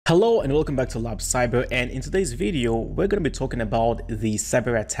Hello and welcome back to Lab Cyber, and in today's video we're going to be talking about the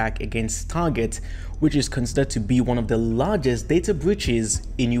cyber attack against Target, which is considered to be one of the largest data breaches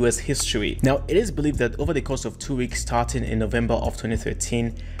in US history. Now, it is believed that over the course of 2 weeks starting in November of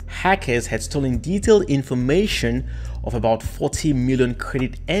 2013, hackers had stolen detailed information of about 40 million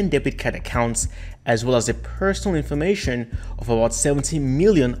credit and debit card accounts, as well as the personal information of about 70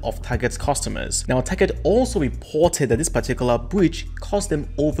 million of Target's customers. Now, Target also reported that this particular breach cost them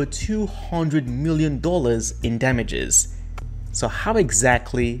over $200 million in damages. So how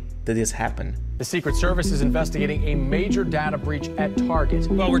exactly did this happen? The Secret Service is investigating a major data breach at Target.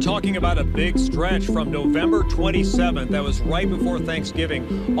 Well, we're talking about a big stretch from November 27th, that was right before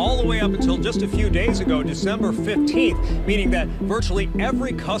Thanksgiving, all the way up until just a few days ago, December 15th, meaning that virtually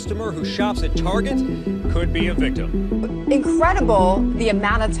every customer who shops at Target could be a victim. Incredible the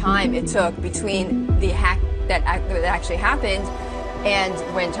amount of time it took between the hack that actually happened and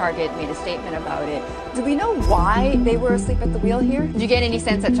when Target made a statement about it. Do we know why they were asleep at the wheel here? Do you get any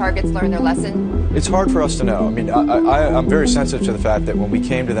sense that Target's learned their lesson? It's hard for us to know. I mean, I'm very sensitive to the fact that when we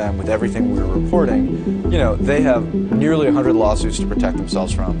came to them with everything we were reporting, they have nearly 100 lawsuits to protect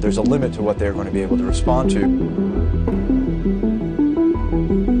themselves from. There's a limit to what they're going to be able to respond to.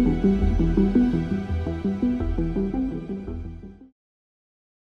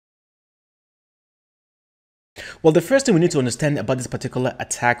 Well, the first thing we need to understand about this particular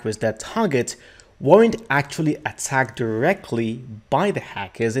attack was that Target weren't actually attacked directly by the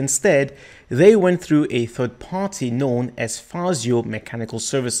hackers. Instead, they went through a third party known as Fazio Mechanical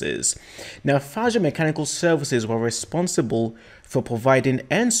Services. Now, Fazio Mechanical Services were responsible for providing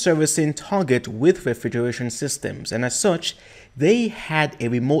and servicing Target with refrigeration systems, and as such, they had a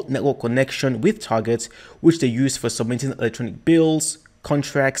remote network connection with Target, which they used for submitting electronic bills,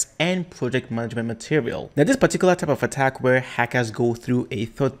 contracts, and project management material. Now, this particular type of attack where hackers go through a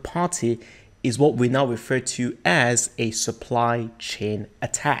third party is what we now refer to as a supply chain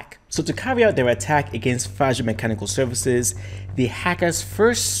attack. So to carry out their attack against Fazio Mechanical Services, the hackers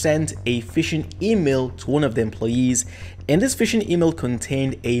first sent a phishing email to one of the employees, and this phishing email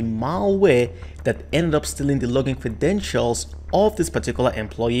contained a malware that ended up stealing the login credentials of this particular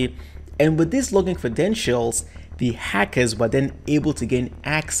employee. And with these login credentials, the hackers were then able to gain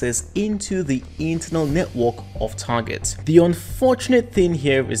access into the internal network of Target. The unfortunate thing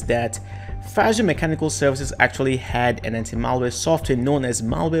here is that Fazio Mechanical Services actually had an anti-malware software known as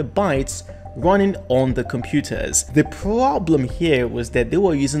Malwarebytes running on the computers. The problem here was that they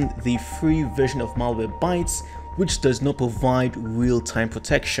were using the free version of Malwarebytes, which does not provide real-time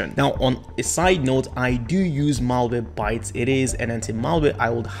protection. Now, on a side note, I do use Malwarebytes. It is an anti-malware I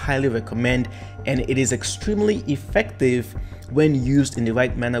would highly recommend, and it is extremely effective when used in the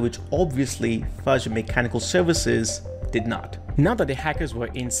right manner, which obviously Fazio Mechanical Services did not. Now that the hackers were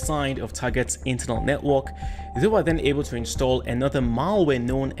inside of Target's internal network, they were then able to install another malware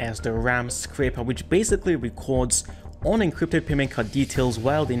known as the RAM scraper, which basically records unencrypted payment card details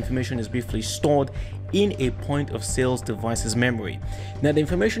while the information is briefly stored in a point of sales device's memory. Now, the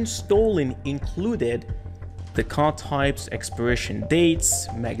information stolen included the card types, expiration dates,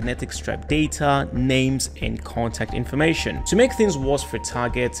 magnetic stripe data, names, and contact information. To make things worse for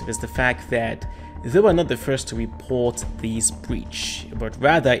Target is the fact that they were not the first to report this breach, but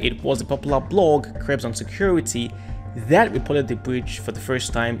rather it was a popular blog, Krebs on Security, that reported the breach for the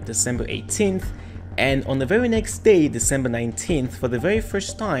first time December 18th, and on the very next day, December 19th, for the very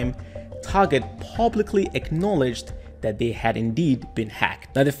first time, Target publicly acknowledged that they had indeed been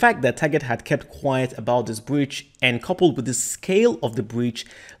hacked. Now, the fact that Target had kept quiet about this breach and coupled with the scale of the breach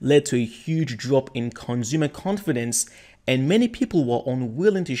led to a huge drop in consumer confidence, and many people were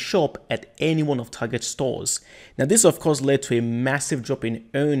unwilling to shop at any one of Target's stores. Now, this of course led to a massive drop in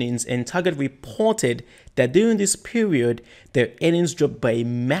earnings, and Target reported that during this period, their earnings dropped by a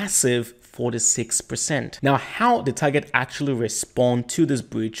massive 46%. Now, how did Target actually respond to this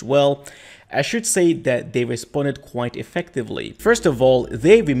breach? Well, I should say that they responded quite effectively. First of all,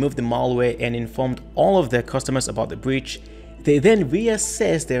 they removed the malware and informed all of their customers about the breach. They then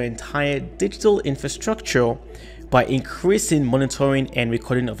reassessed their entire digital infrastructure by increasing monitoring and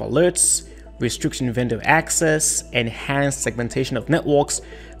recording of alerts, restricting vendor access, enhanced segmentation of networks,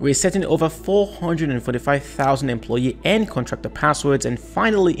 resetting over 445,000 employee and contractor passwords, and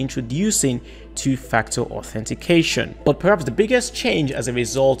finally introducing two-factor authentication. But perhaps the biggest change as a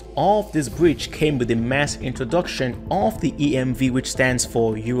result of this breach came with the mass introduction of the EMV, which stands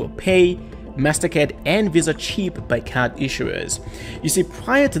for EuroPay, MasterCard, and Visa chip by card issuers. You see,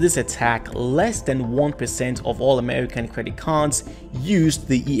 prior to this attack, less than 1% of all American credit cards used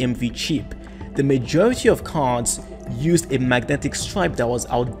the EMV chip. The majority of cards used a magnetic stripe that was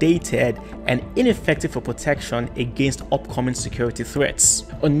outdated and ineffective for protection against upcoming security threats.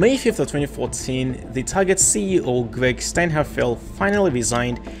 On May 5th of 2014, the Target CEO Greg Steinhafel finally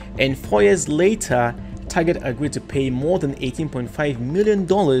resigned, and 4 years later, Target agreed to pay more than $18.5 million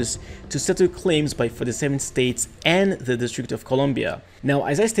to settle claims by 47 states and the District of Columbia. Now,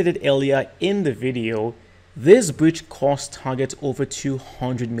 as I stated earlier in the video, this breach cost Target over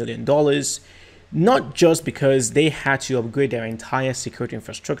 $200 million, not just because they had to upgrade their entire security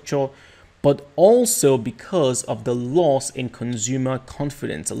infrastructure, but also because of the loss in consumer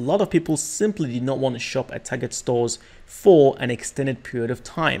confidence. A lot of people simply did not want to shop at Target stores for an extended period of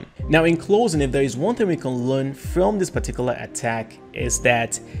time. Now, in closing, if there is one thing we can learn from this particular attack, is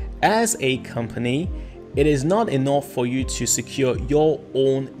that as a company, it is not enough for you to secure your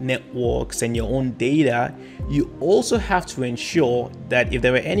own networks and your own data. You also have to ensure that if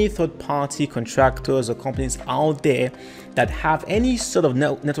there are any third-party contractors or companies out there that have any sort of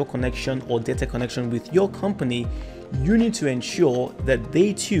network connection or data connection with your company, you need to ensure that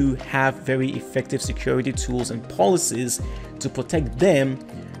they too have very effective security tools and policies to protect them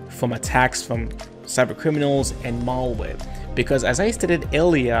from attacks from cyber criminals and malware. Because as I stated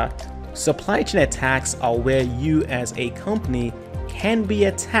earlier, supply chain attacks are where you as a company can be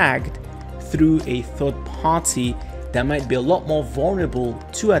attacked through a third party that might be a lot more vulnerable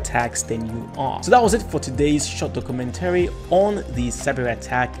to attacks than you are. So that was it for today's short documentary on the cyber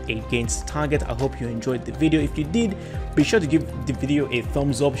attack against Target. I hope you enjoyed the video. If you did, be sure to give the video a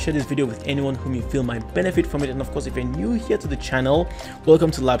thumbs up, share this video with anyone whom you feel might benefit from it, and of course, if you're new here to the channel,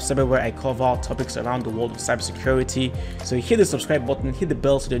 welcome to Lab Cyber, where I cover topics around the world of cybersecurity. So hit the subscribe button, hit the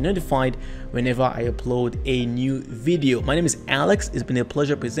bell so you're notified whenever I upload a new video. My name is Alex. It's been a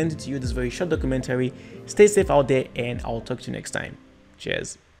pleasure presenting to you this very short documentary. Stay safe out there, and I'll talk to you next time.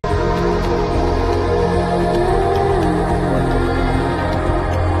 Cheers.